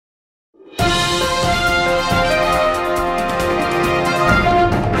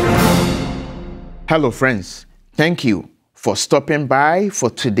Hello friends, thank you for stopping by for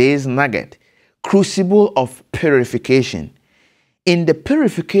today's nugget, Crucible of Purification. In the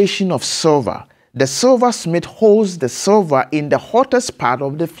purification of silver, the silversmith holds the silver in the hottest part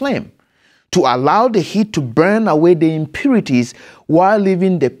of the flame to allow the heat to burn away the impurities while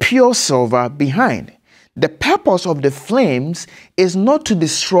leaving the pure silver behind. The purpose of the flames is not to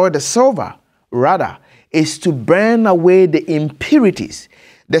destroy the silver, rather, is to burn away the impurities.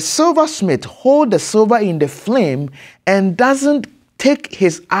 The silversmith holds the silver in the flame and doesn't take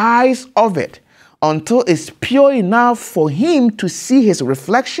his eyes off it until it's pure enough for him to see his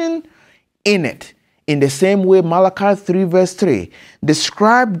reflection in it. In the same way, Malachi 3 verse 3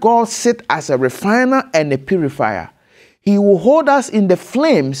 describes God sit as a refiner and a purifier. He will hold us in the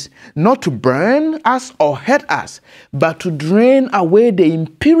flames not to burn us or hurt us, but to drain away the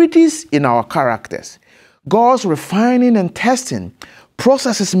impurities in our characters. God's refining and testing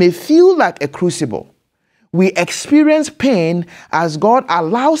processes may feel like a crucible. We experience pain as God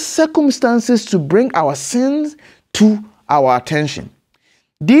allows circumstances to bring our sins to our attention.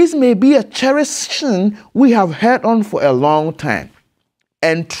 These may be a cherished sin we have held on for a long time.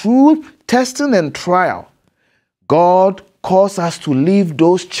 And through testing and trial, God calls us to leave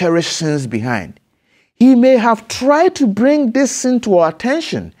those cherished sins behind. He may have tried to bring this sin to our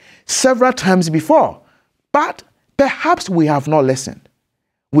attention several times before, but perhaps we have not listened.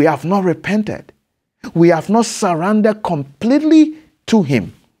 We have not repented. We have not surrendered completely to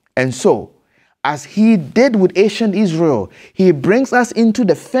Him. And so, as He did with ancient Israel, He brings us into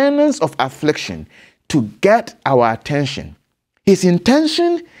the furnace of affliction to get our attention. His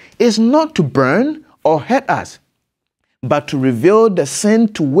intention is not to burn or hurt us, but to reveal the sin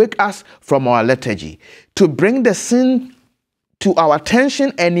to wake us from our lethargy, to bring the sin to our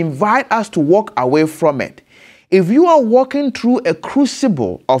attention and invite us to walk away from it. If you are walking through a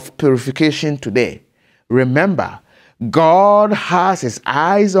crucible of purification today, remember, God has His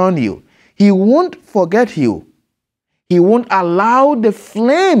eyes on you. He won't forget you. He won't allow the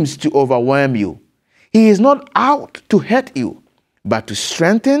flames to overwhelm you. He is not out to hurt you, but to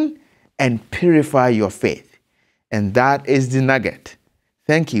strengthen and purify your faith. And that is the nugget.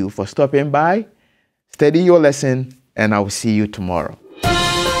 Thank you for stopping by. Study your lesson, and I will see you tomorrow.